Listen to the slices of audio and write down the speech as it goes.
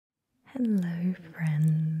Hello,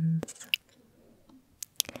 friends.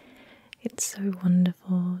 It's so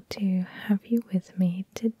wonderful to have you with me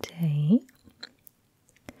today.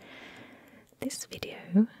 This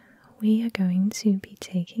video, we are going to be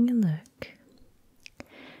taking a look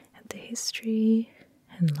at the history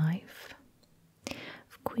and life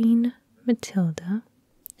of Queen Matilda,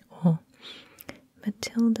 or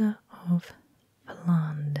Matilda of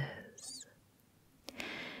Flanders.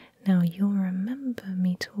 Now, you'll remember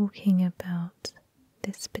me talking about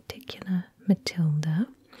this particular Matilda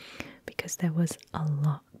because there was a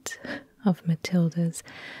lot of Matildas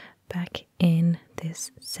back in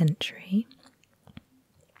this century.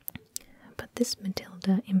 But this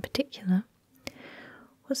Matilda in particular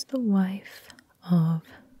was the wife of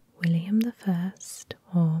William I,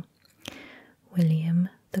 or William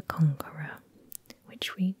the Conqueror,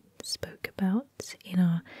 which we spoke about in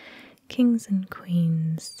our Kings and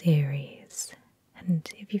Queens series.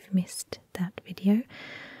 And if you've missed that video,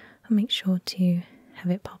 I'll make sure to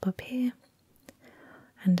have it pop up here,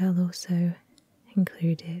 and I'll also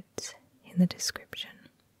include it in the description.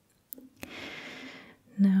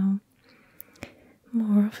 Now,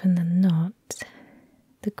 more often than not,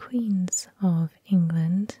 the Queens of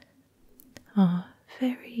England are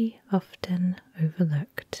very often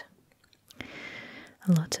overlooked.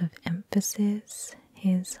 A lot of emphasis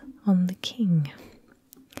is on the king,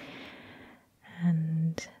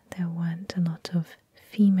 and there weren't a lot of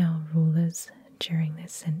female rulers during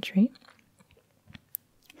this century,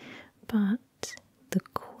 but the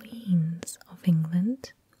queens of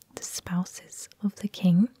England, the spouses of the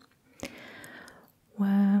king,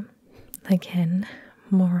 were, again,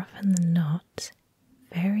 more often than not,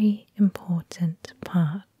 very important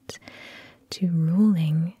part to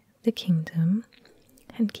ruling the kingdom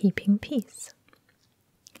and keeping peace.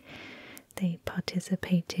 They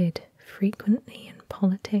participated frequently in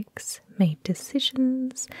politics, made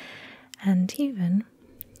decisions, and even,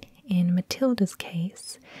 in Matilda's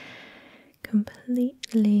case,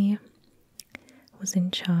 completely was in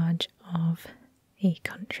charge of a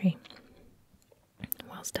country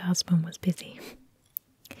whilst her husband was busy.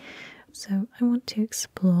 So I want to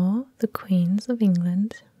explore the Queens of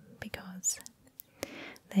England because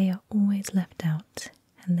they are always left out,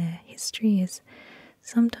 and their history is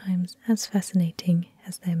sometimes as fascinating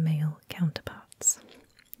as their male counterparts.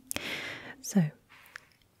 So,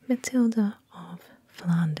 Matilda of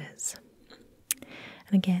Flanders.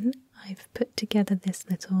 And again, I've put together this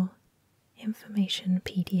little information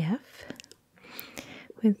PDF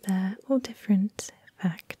with all different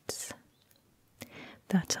facts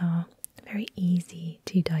that are very easy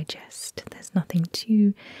to digest. There's nothing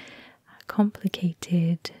too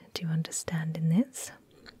complicated to understand in this.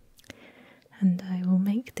 And I will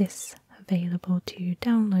make this available to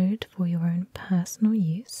download for your own personal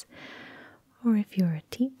use, or if you're a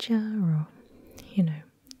teacher or, an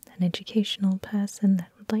educational person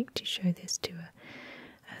that would like to show this to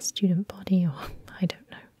a student body, or I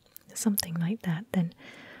don't know, something like that, then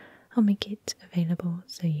I'll make it available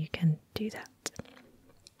so you can do that.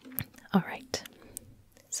 Alright,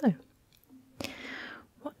 so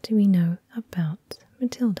what do we know about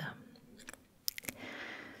Matilda?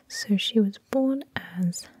 So she was born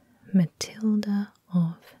as Matilda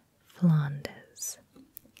of Flanders.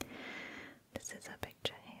 This is a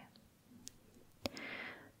picture here.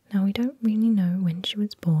 Now, we don't really know when she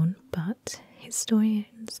was born, but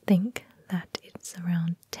historians think that it's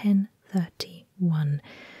around 1031.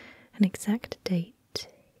 An exact date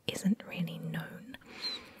isn't really known.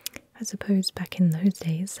 I suppose back in those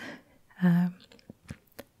days,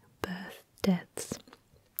 birth deaths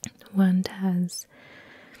weren't as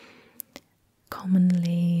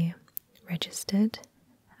commonly registered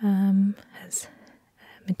as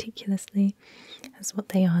meticulously as what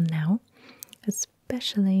they are now,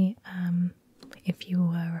 especially if you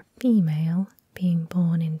were a female being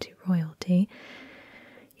born into royalty.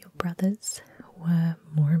 Your brothers were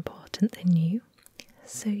more important than you,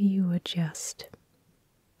 so you were just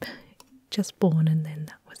born, and then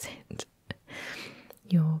that was it.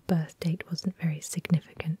 Your birth date wasn't very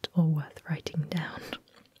significant or worth writing down.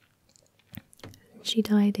 She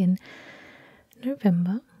died in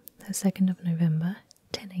November, the 2nd of November,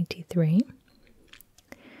 1083.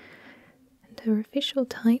 And her official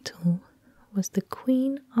title was the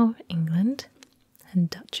Queen of England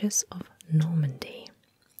and Duchess of Normandy.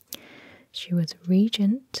 She was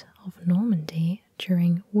regent of Normandy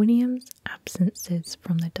during William's absences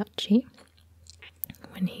from the duchy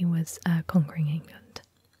when he was conquering England.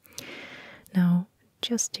 Now,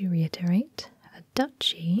 just to reiterate, a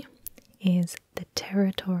duchy is the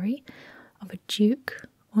territory of a duke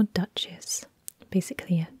or duchess,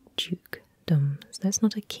 basically a dukedom. So it's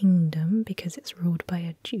not a kingdom because it's ruled by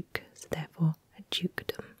a duke, so therefore a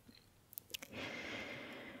dukedom.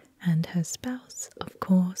 And her spouse, of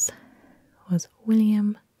course, was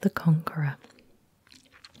William the Conqueror.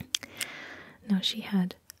 Now she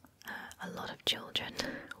had a lot of children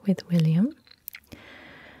with William.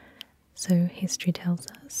 So history tells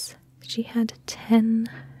us she had 10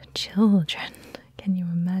 children. Can you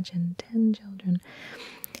imagine 10 children?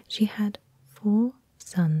 She had 4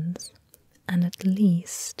 sons and at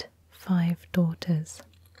least 5 daughters.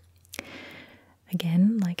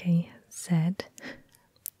 Again, like I said,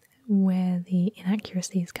 where the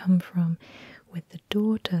inaccuracies come from with the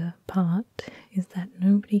daughter part is that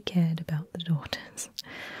nobody cared about the daughters.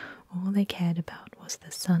 All they cared about was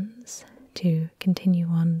the sons, to continue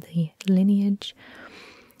on the lineage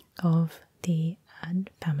of the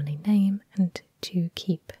family name and to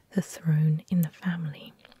keep the throne in the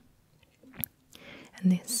family.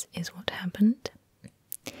 And this is what happened.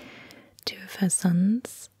 2 of her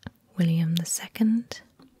sons, William II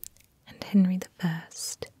and Henry I,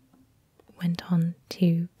 went on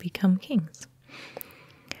to become kings.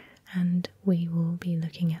 And we will be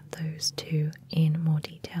looking at those 2 in more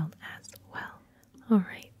detail as well.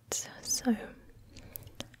 Alright, so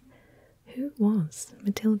who was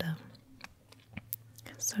Matilda?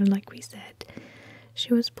 So like we said,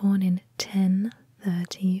 she was born in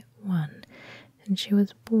 1031 and she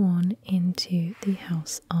was born into the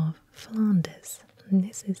House of Flanders. And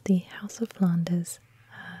this is the House of Flanders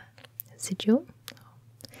sigil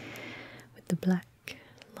with the black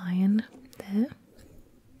lion there.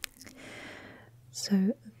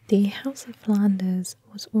 So the House of Flanders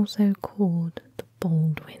was also called the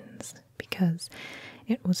Baldwins because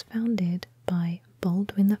it was founded by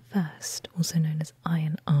Baldwin I, also known as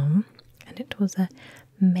Iron Arm, and it was a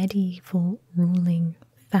medieval ruling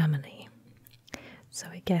family. So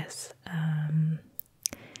I guess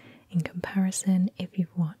in comparison, if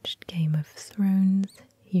you've watched Game of Thrones,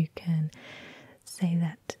 you can say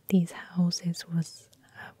that these houses was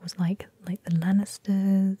like the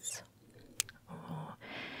Lannisters or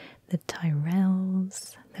the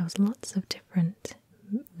Tyrells. There was lots of different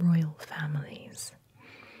royal families.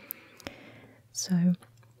 So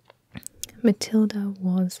Matilda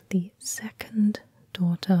was the 2nd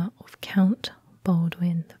daughter of Count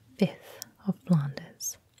Baldwin V of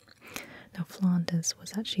Flanders. Now Flanders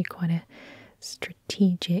was actually quite a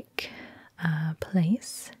strategic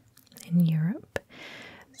place in Europe,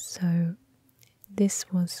 so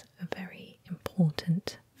this was a very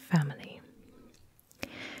important family.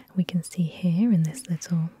 We can see here in this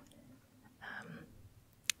little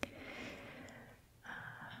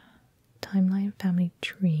timeline family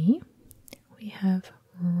tree, we have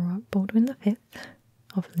Baldwin V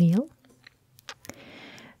of Lille,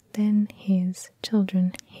 then his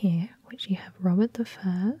children here, which you have Robert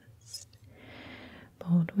I,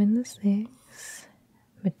 Baldwin VI,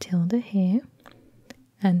 Matilda here,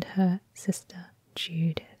 and her sister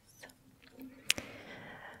Judith.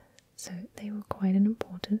 So they were quite an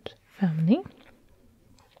important family.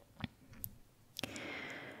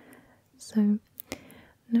 So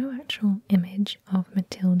no actual image of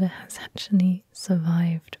Matilda has actually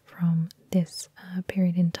survived from this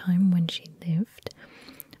period in time when she lived.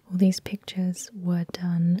 All these pictures were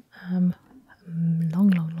done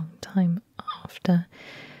long time after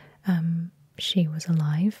she was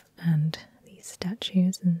alive, and these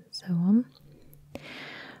statues and so on.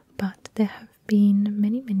 But there have been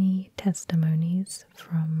many testimonies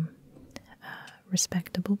from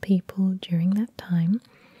respectable people during that time,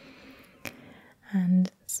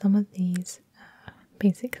 and some of these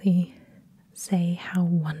basically say how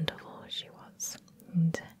wonderful she was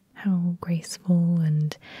and how graceful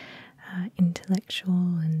and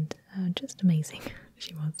intellectual and just amazing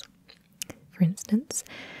she was. For instance,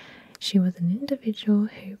 she was an individual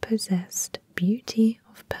who possessed beauty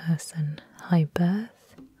of person, high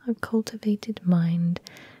birth, a cultivated mind,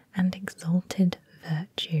 and exalted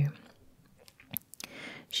virtue.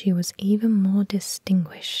 She was even more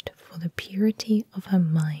distinguished for the purity of her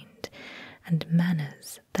mind and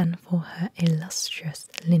manners than for her illustrious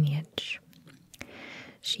lineage.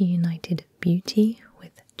 She united beauty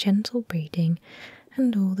with gentle breeding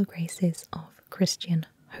and all the graces of Christian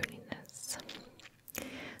holiness.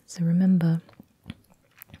 So remember,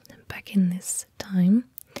 back in this time,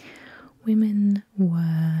 women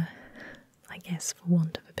were, I guess for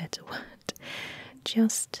want of a better word,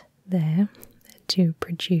 just there to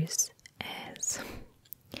produce heirs.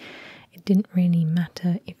 It didn't really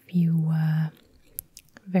matter if you were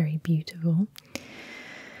very beautiful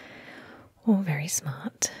or very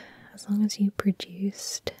smart, as long as you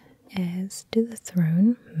produced heirs to the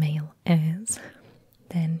throne, male heirs,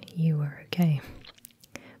 then you were okay.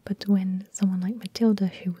 But when someone like Matilda,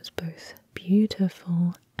 who was both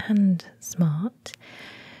beautiful and smart,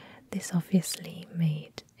 this obviously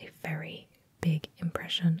made a very big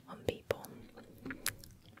impression on people.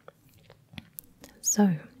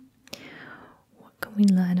 So, what can we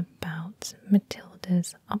learn about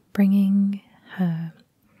Matilda's upbringing, her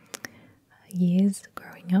years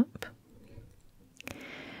growing up?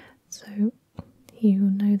 So, you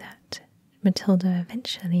know that Matilda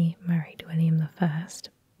eventually married William I,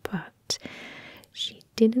 but she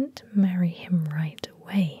didn't marry him right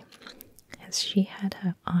away, as she had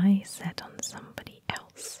her eye set on somebody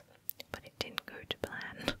else, but it didn't go to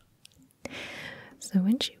plan. So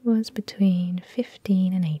when she was between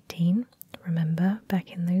 15 and 18, remember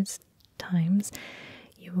back in those times,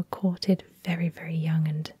 you were courted very, very young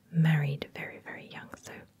and married very, very young,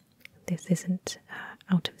 so this isn't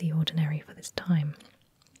out of the ordinary for this time.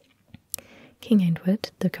 King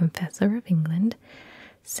Edward, the Confessor of England,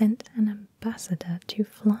 sent an ambassador to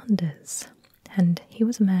Flanders, and he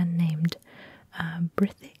was a man named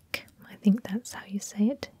Breathy. I think that's how you say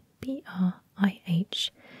it.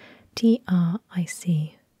 Brihtric,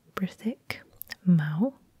 Breathy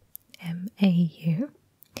Mau, Mau,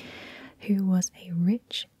 who was a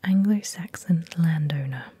rich Anglo-Saxon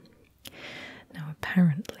landowner. Now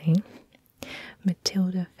apparently,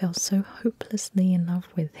 Matilda fell so hopelessly in love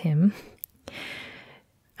with him,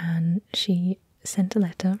 and she sent a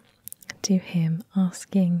letter to him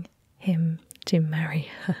asking him to marry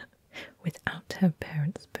her without her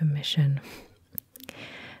parents' permission.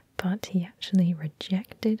 But he actually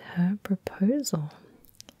rejected her proposal,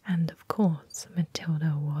 and of course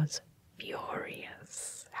Matilda was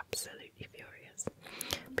furious, absolutely furious,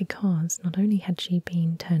 because not only had she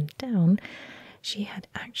been turned down, she had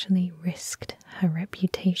actually risked her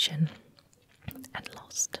reputation and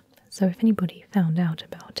lost. So if anybody found out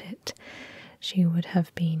about it, she would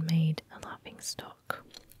have been made a laughingstock.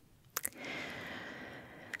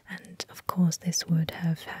 And of course this would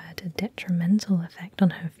have had a detrimental effect on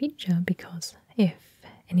her future, because if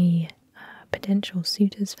any potential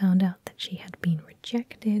suitors found out that she had been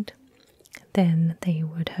rejected, then they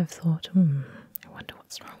would have thought, I wonder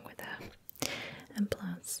what's wrong with her. And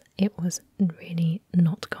plus, it was really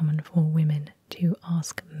not common for women to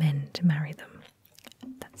ask men to marry them.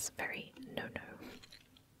 That's very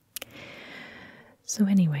no-no. So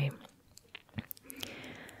anyway,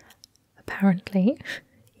 apparently,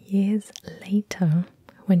 years later,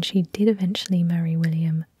 when she did eventually marry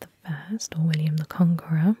William I, or William the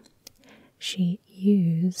Conqueror, she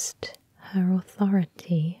used her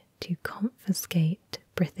authority to confiscate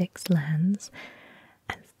Brithic's lands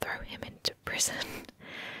and throw him into prison,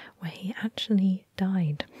 where he actually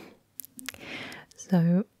died.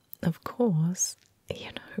 So, of course,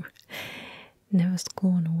 never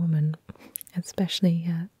scorn a woman, especially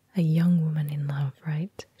a young woman in love,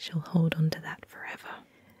 right? She'll hold on to that forever.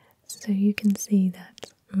 So you can see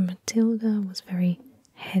that Matilda was very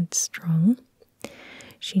headstrong.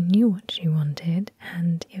 She knew what she wanted,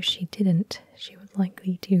 and if she didn't, she was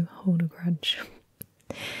likely to hold a grudge.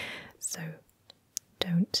 So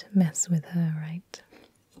don't mess with her, right?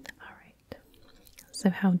 Alright. So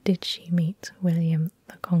how did she meet William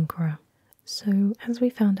the Conqueror? So as we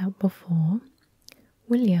found out before,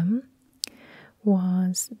 William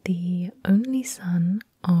was the only son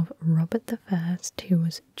of Robert I, who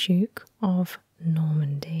was Duke of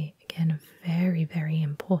Normandy. Again, a very, very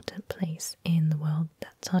important place in the world at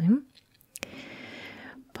that time.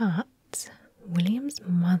 But William's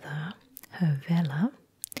mother, Hervela,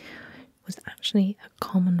 was actually a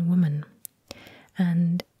common woman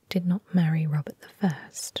and did not marry Robert I.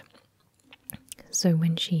 So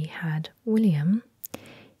when she had William,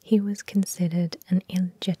 he was considered an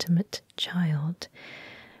illegitimate child,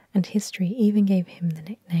 and history even gave him the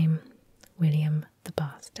nickname William the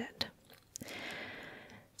Bastard.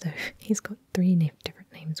 So he's got three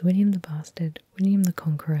different names: William the Bastard, William the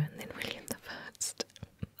Conqueror, and then William the First.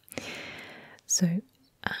 So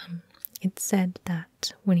it's said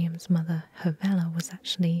that William's mother, Hervela, was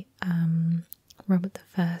actually Robert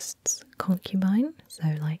I's concubine, so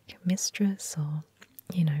like mistress, or,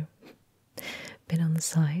 bit on the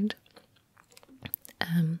side.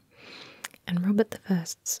 And Robert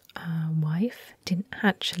I's wife didn't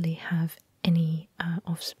actually have any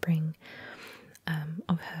offspring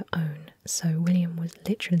of her own, so William was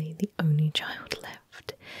literally the only child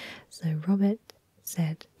left. So Robert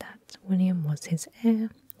said that William was his heir,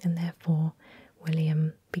 and therefore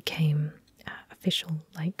William became official,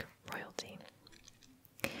 like royalty.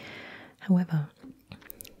 However,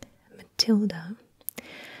 Matilda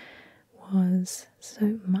was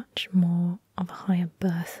so much more of a higher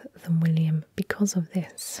birth than William because of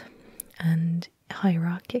this. And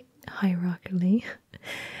hierarchically,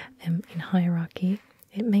 in hierarchy,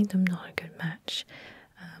 it made them not a good match.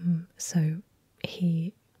 So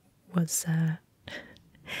he was,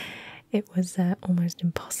 it was almost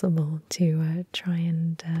impossible to try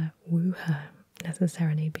and woo her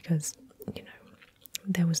necessarily because, you know,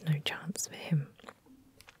 there was no chance for him.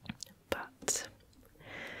 But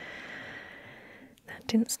that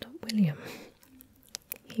didn't stop William.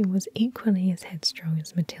 He was equally as headstrong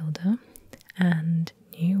as Matilda and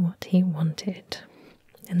knew what he wanted.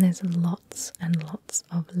 And there's lots and lots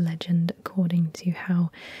of legend according to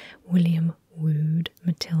how William wooed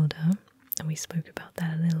Matilda. And we spoke about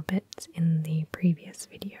that a little bit in the previous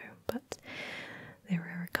video, but there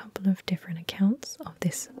are a couple of different accounts of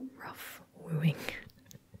this rough wooing.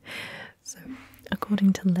 So,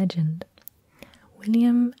 according to legend,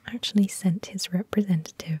 William actually sent his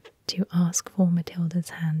representative to ask for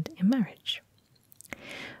Matilda's hand in marriage.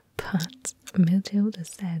 But Matilda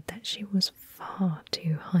said that she was far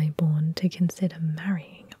too highborn to consider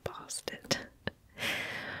marrying a bastard.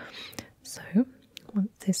 So,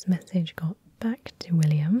 once this message got back to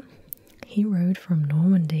William, he rode from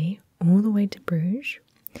Normandy all the way to Bruges,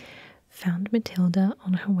 found Matilda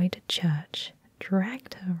on her way to church,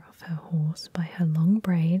 dragged her off her horse by her long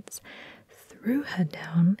braids, threw her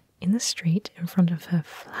down in the street in front of her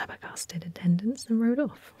flabbergasted attendants and rode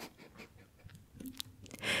off.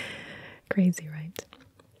 Crazy, right?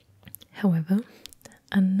 However,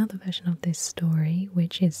 another version of this story,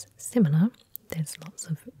 which is similar, there's lots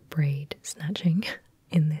of braid snatching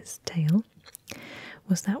in this tale,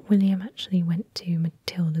 was that William actually went to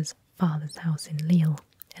Matilda's father's house in Lille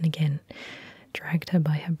and again dragged her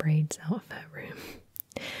by her braids out of her room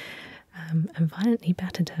and violently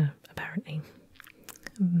battered her, apparently.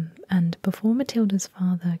 And before Matilda's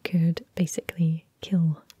father could basically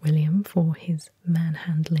kill William for his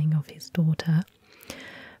manhandling of his daughter,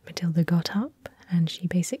 Matilda got up and she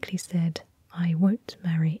basically said, "I won't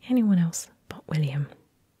marry anyone else but William."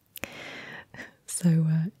 So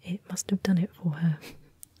it must have done it for her.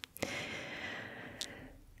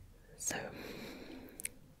 So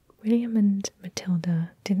William and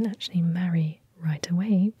Matilda didn't actually marry right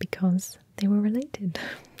away because they were related,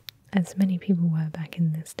 as many people were back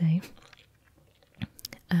in this day.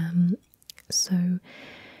 So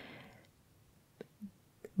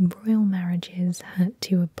royal marriages had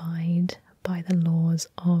to abide by the laws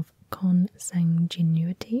of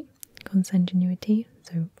consanguinity,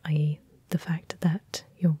 so i.e. the fact that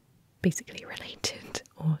you're basically related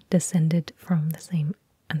or descended from the same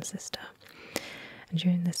ancestor. And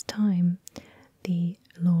during this time, the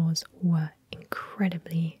laws were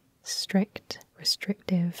incredibly strict,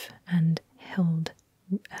 restrictive, and held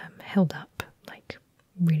up like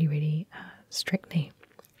really, really strictly.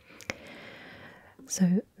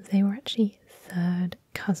 So they were actually third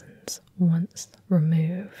cousins once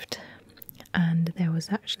removed, and there was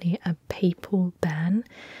actually a papal ban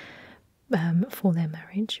for their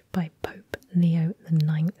marriage by Pope Leo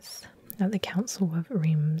IX at the Council of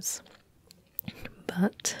Reims.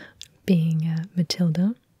 But being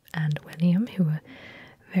Matilda and William, who were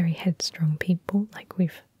very headstrong people, like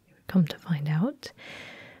we've come to find out,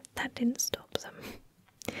 that didn't stop them.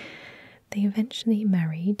 They eventually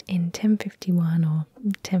married in 1051 or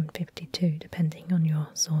 1052, depending on your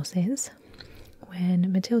sources, when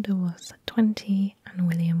Matilda was 20 and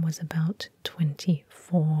William was about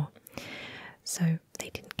 24. So they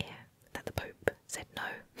didn't care that the Pope said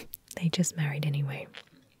no. They just married anyway.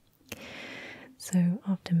 So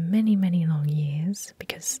after many, many long years,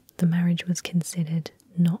 because the marriage was considered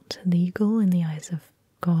not legal in the eyes of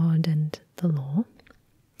God and the law,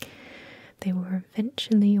 they were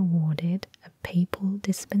eventually awarded a papal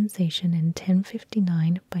dispensation in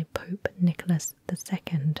 1059 by Pope Nicholas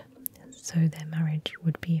II. So their marriage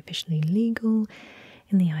would be officially legal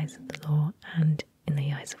in the eyes of the law and in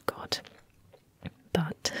the eyes of God.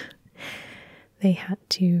 But they had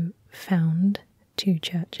to found 2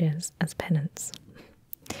 churches as penance,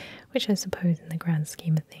 which I suppose in the grand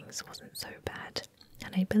scheme of things wasn't so bad.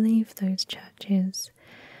 And I believe those churches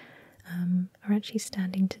are actually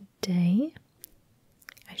standing today.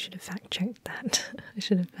 I should have fact-checked that. I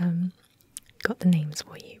should have got the names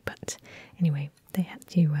for you, but anyway, they had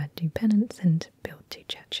to do penance and build 2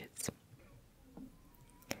 churches.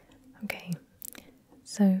 Okay,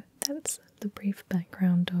 so that's the brief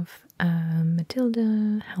background of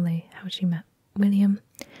Matilda, how she met William.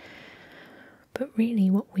 But really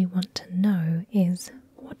what we want to know is,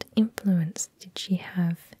 what influence did she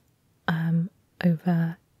have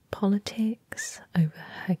over politics, over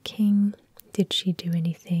her king? Did she do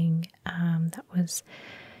anything that was,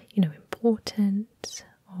 important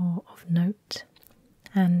or of note?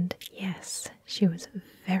 And yes, she was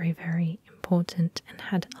very, very important and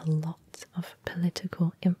had a lot of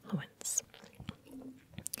political influence.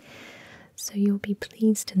 So you'll be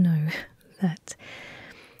pleased to know that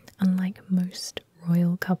unlike most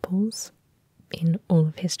royal couples in all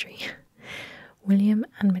of history, William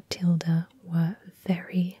and Matilda were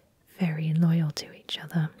very, very loyal to each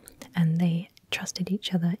other, and they trusted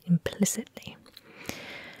each other implicitly,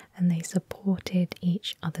 and they supported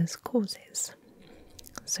each other's causes.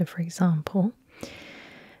 So, for example,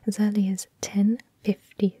 as early as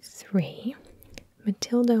 1053,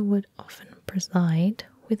 Matilda would often preside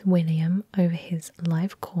with William over his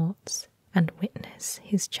live courts and witness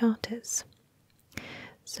his charters.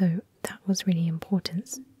 So that was really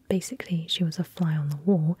important. Basically, she was a fly on the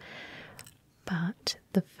wall, but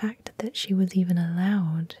the fact that she was even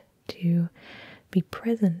allowed to be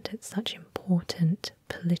present at such important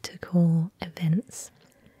political events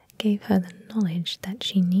gave her the knowledge that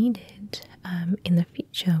she needed in the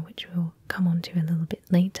future, which we'll come on to a little bit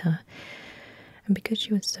later. And because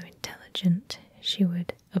she was so intelligent, she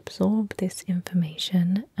would absorb this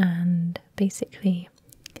information and basically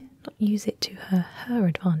not use it to her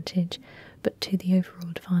advantage, but to the overall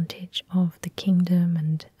advantage of the kingdom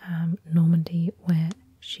and Normandy where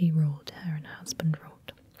she ruled, her and her husband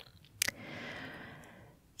ruled.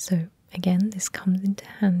 So again, this comes into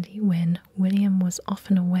handy when William was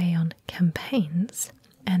often away on campaigns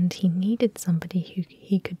and he needed somebody who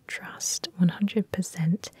he could trust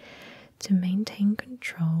 100% to maintain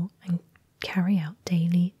control and carry out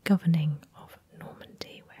daily governing of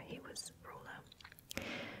Normandy, where he was ruler.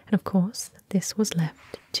 And of course, this was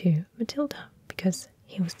left to Matilda because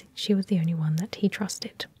she was the only one that he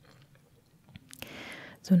trusted.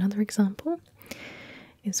 So another example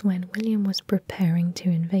is when William was preparing to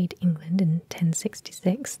invade England in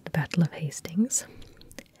 1066, the Battle of Hastings.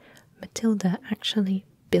 Matilda actually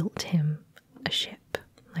built him a ship,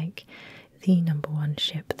 like the #1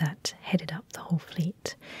 ship that headed up the whole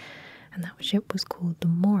fleet, and that ship was called the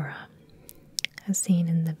Mora, as seen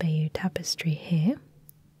in the Bayeux tapestry here.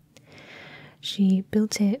 She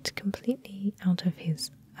built it completely out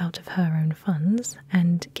of her own funds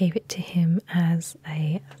and gave it to him as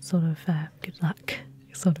a sort of good luck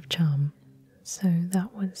sort of charm. So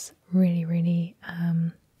that was really, really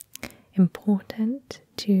important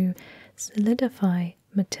to solidify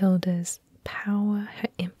Matilda's power, her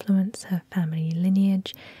influence, her family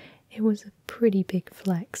lineage. It was a pretty big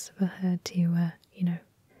flex for her to,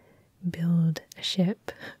 build a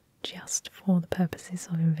ship just for the purposes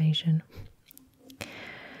of invasion.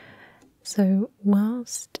 So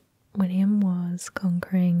whilst William was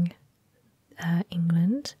conquering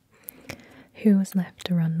England, who was left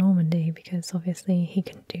to run Normandy, because obviously he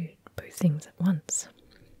couldn't do both things at once.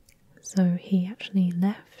 So he actually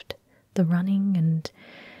left the running and,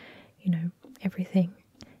 everything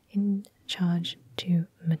in charge to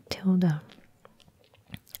Matilda.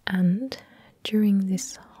 And during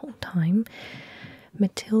this whole time,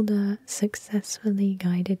 Matilda successfully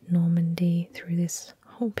guided Normandy through this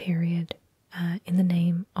whole period in the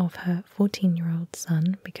name of her 14-year-old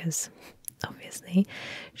son, because obviously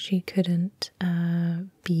she couldn't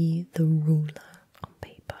be the ruler on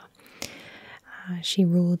paper. She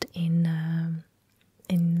ruled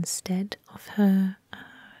instead of her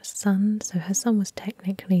son, so her son was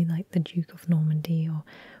technically like the Duke of Normandy or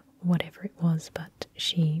whatever it was, but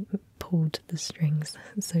she pulled the strings,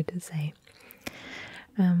 so to say.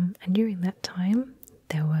 And during that time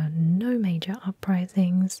there were no major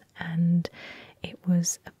uprisings and it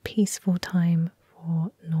was a peaceful time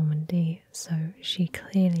for Normandy, so she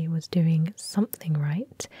clearly was doing something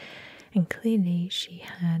right, and clearly she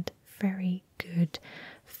had very good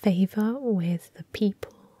favour with the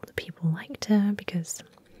people. The people liked her because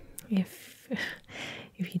if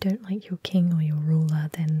you don't like your king or your ruler,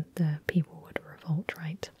 then the people would revolt,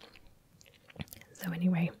 right? So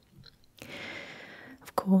anyway,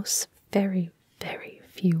 of course, very, very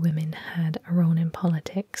few women had a role in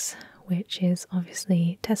politics, which is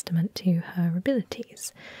obviously testament to her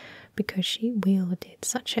abilities, because she wielded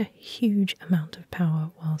such a huge amount of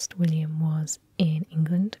power whilst William was in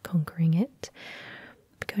England conquering it,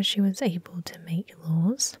 because she was able to make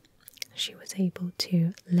laws, she was able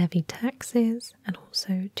to levy taxes, and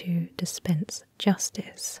also to dispense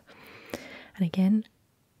justice. And again,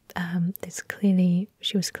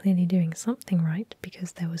 she was clearly doing something right,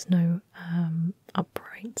 because there was no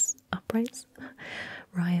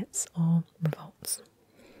riots or revolts.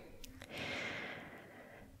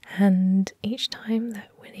 And each time that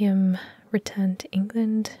William returned to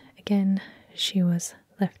England, again she was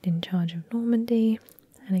left in charge of Normandy,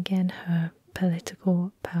 and again her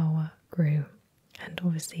political power grew, and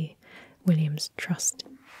obviously William's trust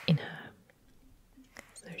in her.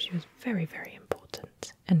 So she was very, very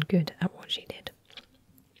important and good at what she did.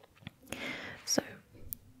 So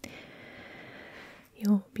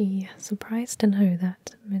you'll be surprised to know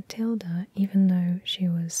that Matilda, even though she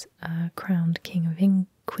was crowned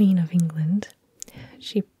Queen of England,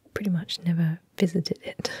 she pretty much never visited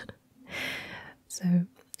it. So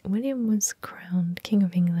William was crowned King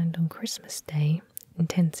of England on Christmas Day in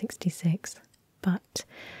 1066, but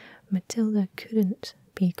Matilda couldn't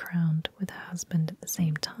be crowned with her husband at the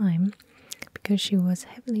same time because she was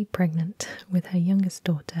heavily pregnant with her youngest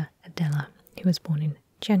daughter Adela, who was born in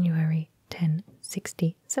January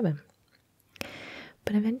 1067.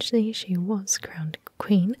 But eventually she was crowned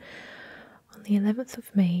queen on the 11th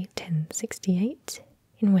of May 1068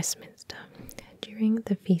 in Westminster during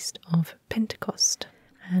the Feast of Pentecost,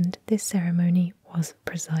 and this ceremony was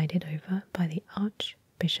presided over by the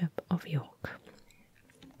Archbishop of York.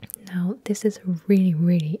 Now, this is a really,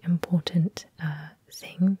 really important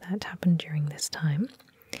thing that happened during this time.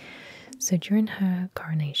 So during her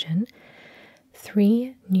coronation,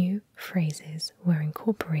 3 new phrases were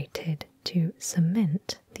incorporated to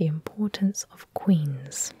cement the importance of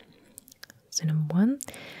queens. So number 1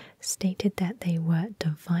 stated that they were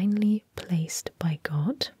divinely placed by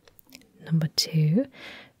God. Number 2,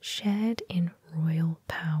 shared in royal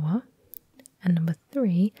power. And number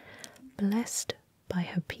 3, blessed by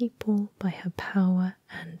her people, by her power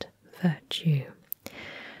and virtue.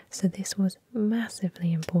 So this was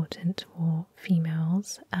massively important for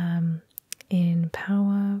females in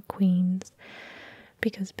power, queens,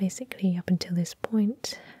 because basically up until this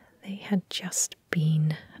point they had just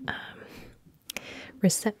been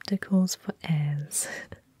receptacles for heirs.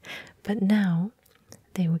 But now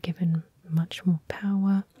they were given much more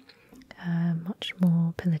power, much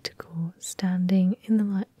more political standing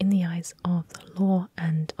in the eyes of the law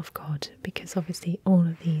and of God, because obviously all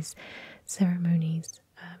of these ceremonies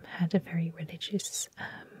had a very religious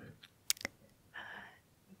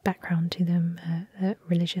background to them, a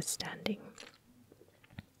religious standing.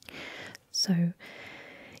 So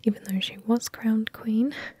even though she was crowned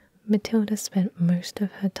queen, Matilda spent most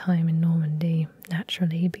of her time in Normandy,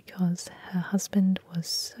 naturally, because her husband was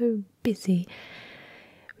so busy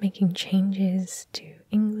making changes to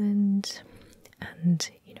England, and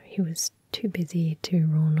he was too busy to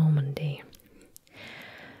rule Normandy.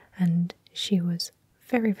 And she was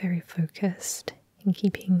very, very focused in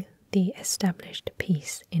keeping the established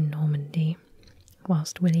peace in Normandy,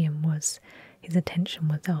 whilst his attention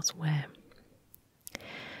was elsewhere.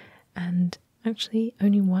 And actually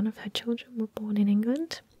only one of her children were born in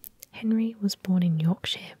England. Henry was born in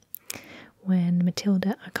Yorkshire when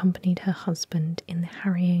Matilda accompanied her husband in the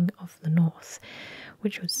harrying of the north,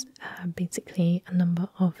 which was basically a number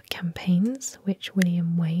of campaigns which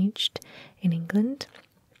William waged in England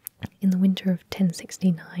in the winter of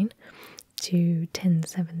 1069 to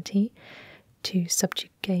 1070 to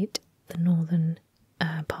subjugate the northern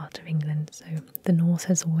part of England. So the north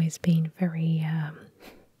has always been very, I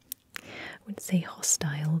wouldn't say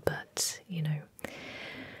hostile, but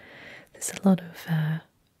there's a lot of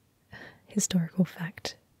historical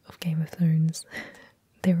fact of Game of Thrones.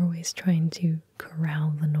 They're always trying to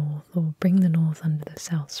corral the north or bring the north under the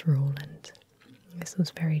south's rule, and this was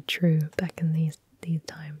very true back in these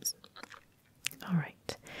times.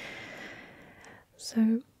 Alright,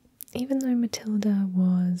 so even though Matilda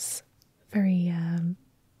was very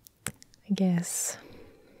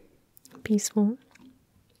peaceful,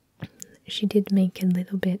 she did make a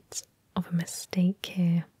little bit of a mistake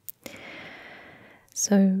here.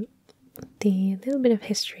 So the little bit of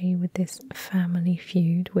history with this family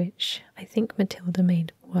feud, which I think Matilda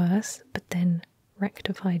made worse but then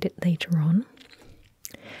rectified it later on.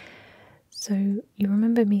 So you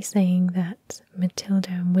remember me saying that Matilda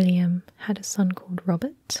and William had a son called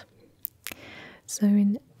Robert. So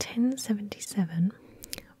in 1077,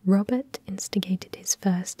 Robert instigated his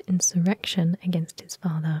first insurrection against his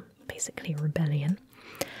father, basically a rebellion,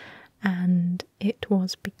 and it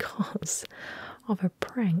was because of a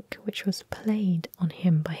prank which was played on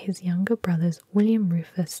him by his younger brothers William,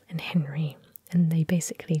 Rufus and Henry, and they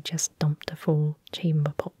basically just dumped a full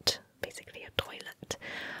chamber pot, basically a toilet,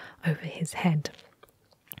 over his head.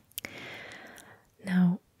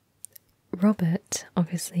 Now, Robert,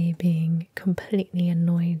 obviously being completely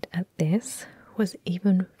annoyed at this, was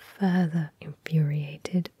even further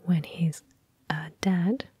infuriated when his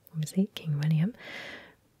dad, obviously King William,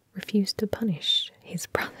 refused to punish his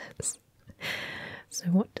brothers. So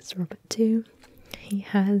what does Robert do? He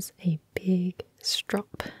has a big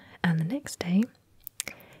strop, and the next day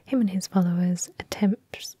him and his followers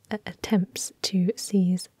attempts to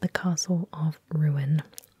seize the castle of Rouen.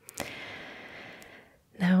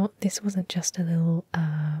 Now, this wasn't just a little,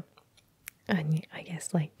 I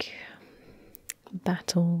guess, like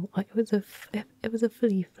battle. It was a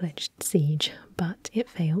fully fledged siege, but it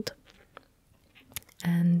failed.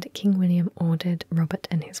 And King William ordered Robert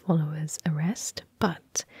and his followers' arrest,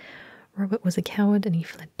 but Robert was a coward and he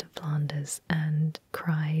fled to Flanders and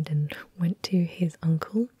cried and went to his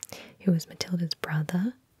uncle, who was Matilda's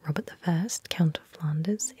brother, Robert I, Count of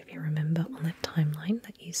Flanders, if you remember on that timeline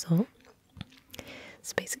that you saw.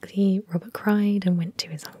 So basically, Robert cried and went to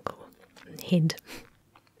his uncle and hid.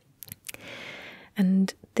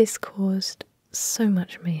 And this caused so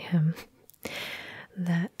much mayhem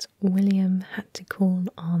that William had to call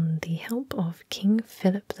on the help of King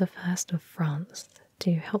Philip I of France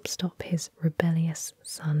to help stop his rebellious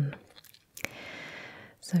son.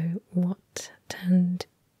 So what turned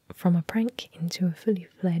from a prank into a fully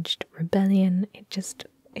fledged rebellion, it just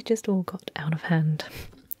all got out of hand.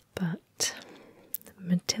 But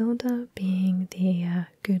Matilda, being the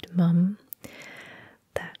good mum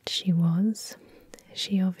that she was,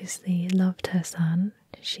 she obviously loved her son,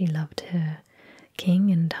 she loved her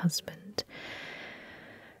king and husband,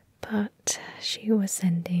 but she was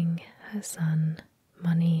sending her son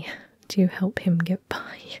money to help him get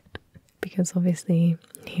by because obviously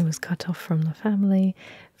he was cut off from the family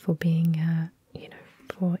for being,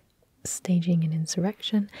 for staging an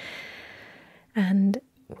insurrection, and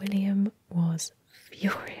William was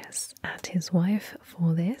furious at his wife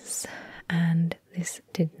for this, and this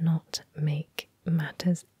did not make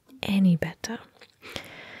matters any better.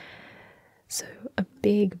 So a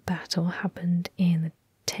big battle happened in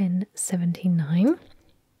 1079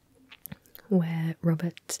 where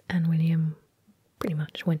Robert and William pretty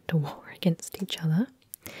much went to war against each other,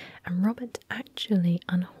 and Robert actually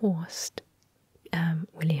unhorsed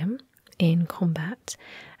William in combat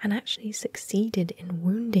and actually succeeded in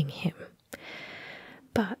wounding him.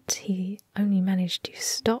 But he only managed to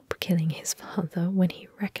stop killing his father when he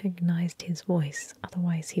recognised his voice.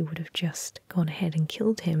 Otherwise he would have just gone ahead and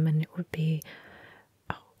killed him, and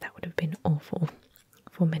that would have been awful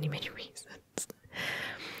for many, many reasons.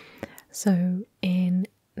 So in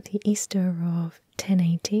the Easter of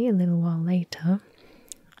 1080, a little while later,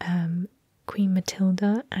 Queen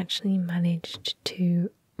Matilda actually managed to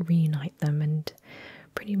reunite them and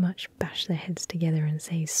pretty much bash their heads together and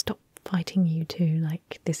say, stop fighting, you two,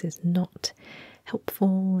 like this is not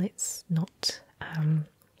helpful, it's not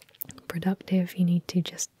productive, you need to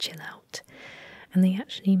just chill out. And they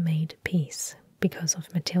actually made peace because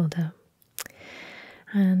of Matilda,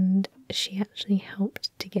 and she actually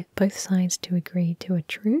helped to get both sides to agree to a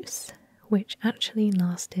truce, which actually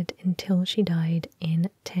lasted until she died in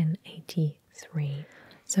 1083.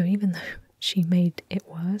 So even though she made it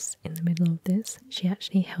worse in the middle of this, she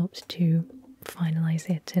actually helped to finalize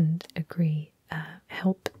it and agree,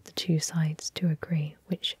 help the two sides to agree,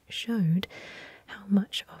 which showed how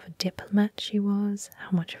much of a diplomat she was,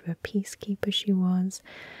 how much of a peacekeeper she was,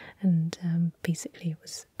 and basically it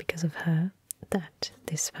was because of her that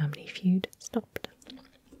this family feud stopped.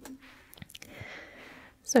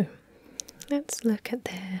 So let's look at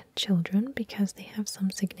their children because they have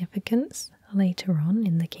some significance later on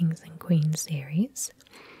in the Kings and Queens series.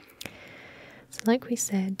 So like we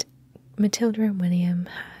said, Matilda and William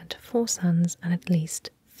had 4 sons and at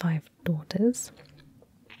least 5 daughters.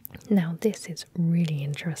 Now this is really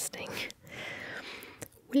interesting.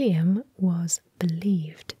 William was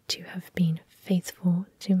believed to have been faithful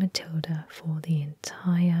to Matilda for the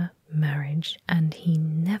entire marriage, and he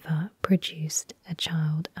never produced a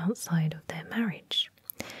child outside of their marriage.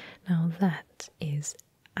 Now that is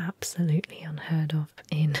absolutely unheard of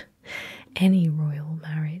in any royal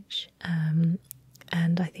marriage,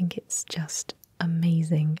 and I think it's just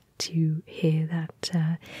amazing to hear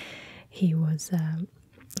that he was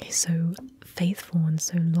so faithful and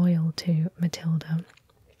so loyal to Matilda.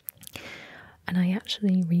 And I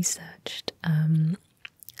actually researched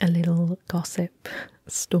a little gossip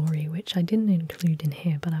story, which I didn't include in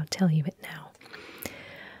here, but I'll tell you it now.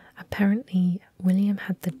 Apparently, William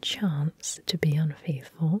had the chance to be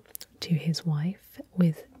unfaithful to his wife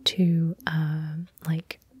with 2,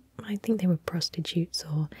 I think they were prostitutes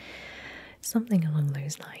or something along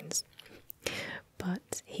those lines.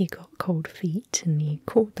 But he got cold feet and he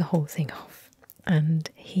called the whole thing off. And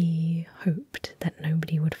he hoped that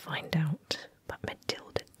nobody would find out, but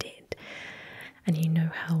Matilda did. And you know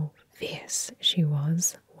how fierce she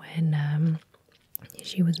was when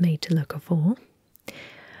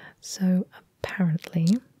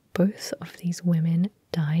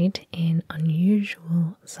died in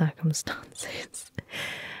unusual circumstances,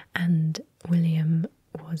 and William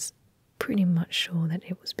was pretty much sure that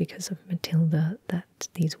it was because of Matilda that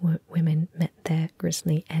these women met their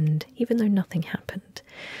grisly end, even though nothing happened.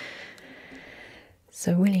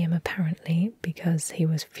 So William, apparently, because he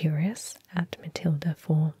was furious at Matilda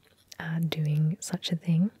for doing such a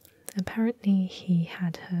thing, apparently he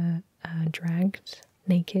had her dragged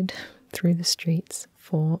naked through the streets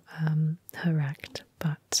for her act,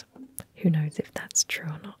 but who knows if that's true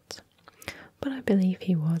or not. But I believe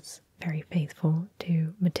he was very faithful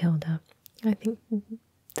to Matilda. I think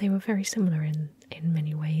they were very similar in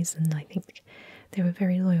many ways, and I think they were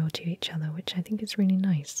very loyal to each other, which I think is really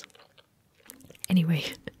nice. Anyway,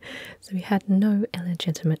 so we had no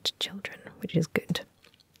illegitimate children, which is good.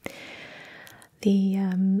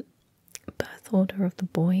 The birth order of the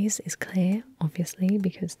boys is clear, obviously,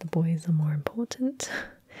 because the boys are more important,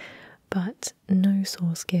 but no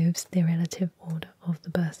source gives the relative order of the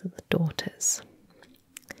birth of the daughters.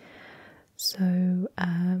 So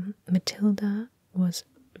Matilda was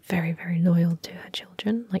very, very loyal to her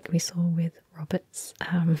children, like we saw with Robert's,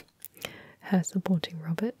 her supporting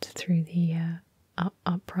Robert through the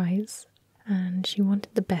uprise, and she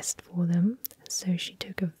wanted the best for them, so she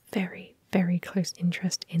took a very, very close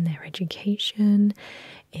interest in their education,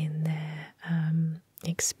 in their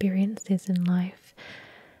experiences in life,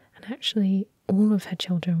 and actually all of her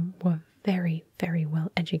children were very, very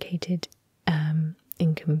well educated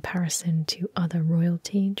in comparison to other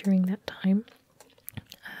royalty during that time.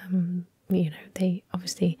 They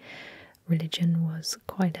obviously, religion was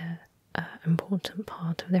quite a important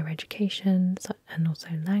part of their education, and also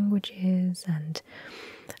languages and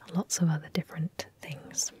lots of other different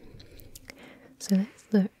things. So let's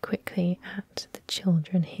look quickly at the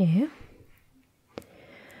children here.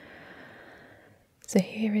 So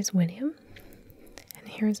here is William, and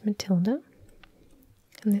here is Matilda,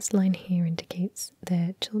 and this line here indicates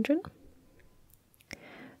their children.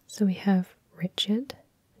 So we have Richard,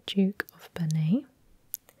 Duke of Bernay,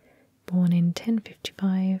 born in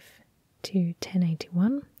 1055 to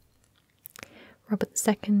 1081. Robert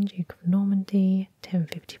II, Duke of Normandy,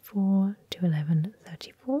 1054 to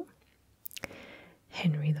 1134.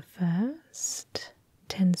 Henry I,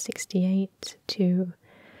 1068 to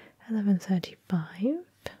 1135.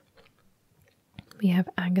 We have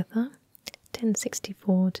Agatha,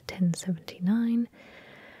 1064 to 1079.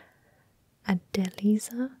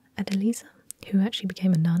 Adeliza, who actually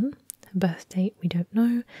became a nun. Her birth date we don't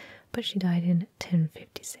know, but she died in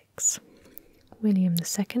 1056. William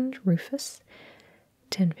II, Rufus,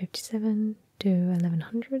 1057 to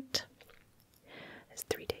 1100. There's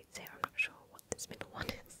 3 dates here, I'm not sure what this middle one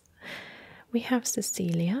is. We have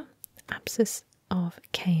Cecilia, Abscess of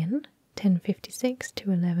Caen, 1056 to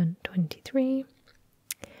 1123.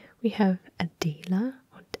 We have Adela,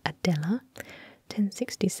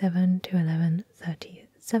 1067 to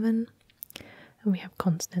 1137. And we have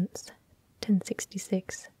Constance,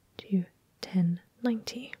 1066 to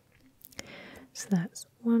 1090. So that's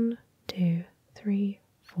 1, 2, 3,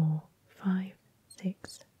 4, 5,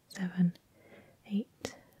 6, 7,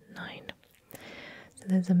 8, 9. So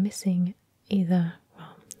there's a missing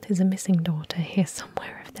there's a missing daughter here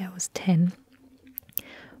somewhere if there was 10.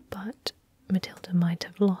 But Matilda might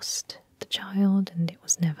have lost the child and it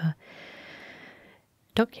was never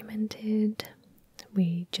documented.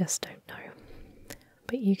 We just don't know.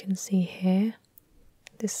 But you can see here,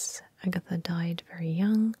 this Agatha died very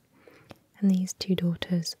young, and these 2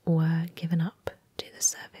 daughters were given up to the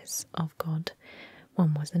service of God.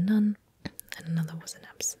 One was a nun, and another was an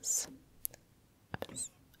abbess.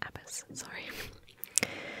 Sorry.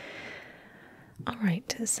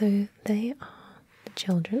 Alright, so they are the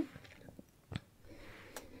children.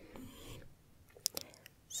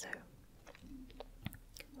 So,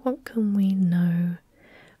 what can we know,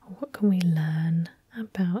 or what can we learn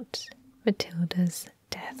about Matilda's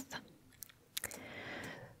death?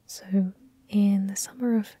 So, in the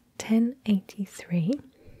summer of 1083,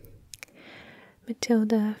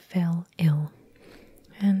 Matilda fell ill,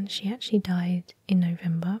 and she actually died in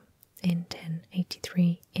November in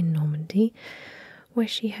 1083 in Normandy, where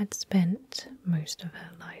she had spent most of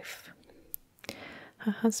her life.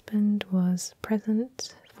 Her husband was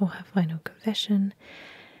present for her final confession,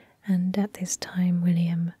 and at this time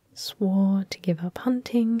William swore to give up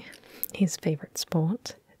hunting, his favourite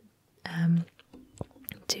sport,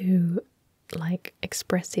 to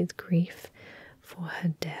express his grief for her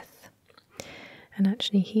death. And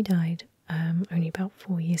actually he died only about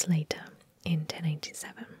 4 years later in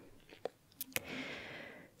 1087.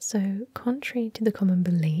 So, contrary to the common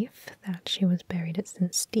belief that she was buried at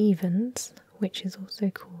St. Stephen's, which is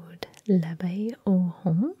also called l'Abbaye aux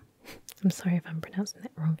Hommes. I'm sorry if I'm pronouncing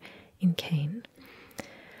that wrong, in Caen,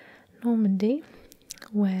 Normandy,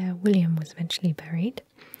 where William was eventually buried.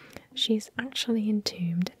 She's actually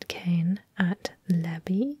entombed at Caen at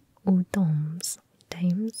l'Abbaye aux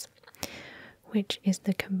Dames, which is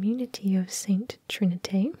the community of Saint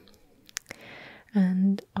Trinité.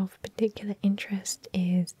 And of particular interest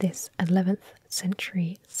is this 11th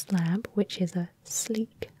century slab, which is a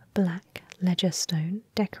sleek black ledger stone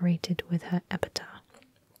decorated with her epitaph,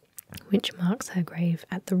 which marks her grave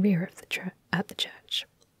at the rear of the church.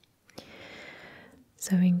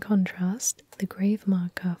 So in contrast, the grave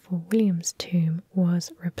marker for William's tomb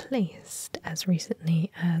was replaced as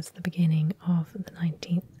recently as the beginning of the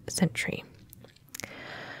 19th century.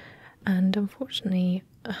 And unfortunately,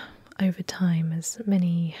 over time, as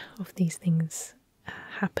many of these things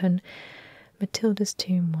happen, Matilda's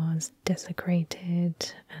tomb was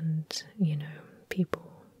desecrated, and,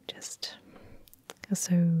 people just are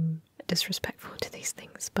so disrespectful to these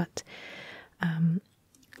things. But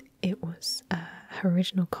it was her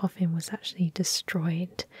original coffin was actually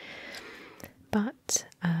destroyed, but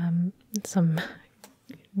some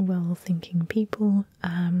well-thinking people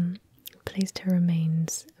placed her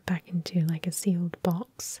remains back into like a sealed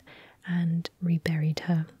box and reburied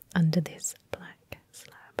her under this black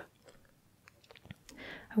slab.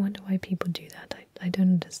 I wonder why people do that. I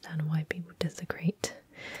don't understand why people desecrate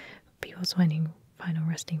people's final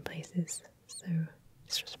resting places. So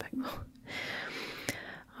disrespectful.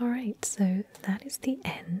 Alright, so that is the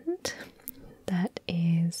end. That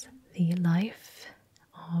is the life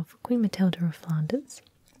of Queen Matilda of Flanders.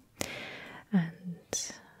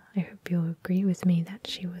 And I hope you'll agree with me that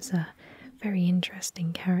she was a very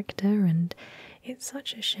interesting character, and it's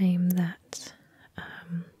such a shame that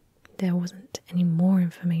there wasn't any more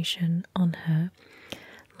information on her,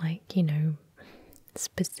 like,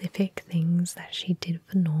 specific things that she did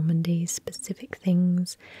for Normandy, specific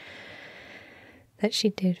things that she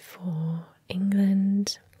did for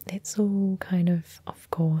England. It's all kind of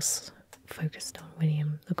course, focused on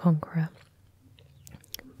William the Conqueror.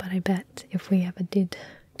 But I bet if we ever did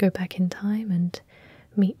go back in time and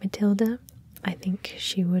meet Matilda, I think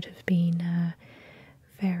she would have been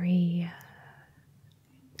very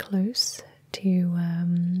close to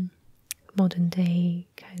modern day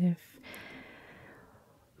kind of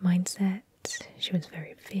mindset. She was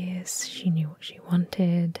very fierce, she knew what she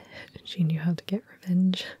wanted, she knew how to get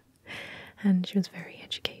revenge, and she was very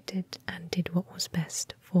educated and did what was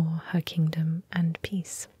best for her kingdom and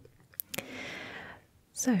peace.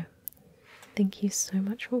 So, thank you so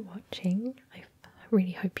much for watching. I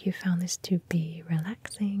really hope you found this to be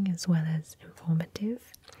relaxing as well as informative.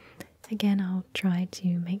 Again, I'll try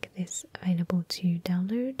to make this available to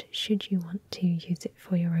download should you want to use it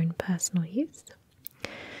for your own personal use.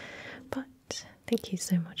 But thank you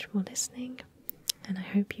so much for listening, and I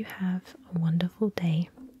hope you have a wonderful day.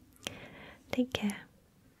 Take care.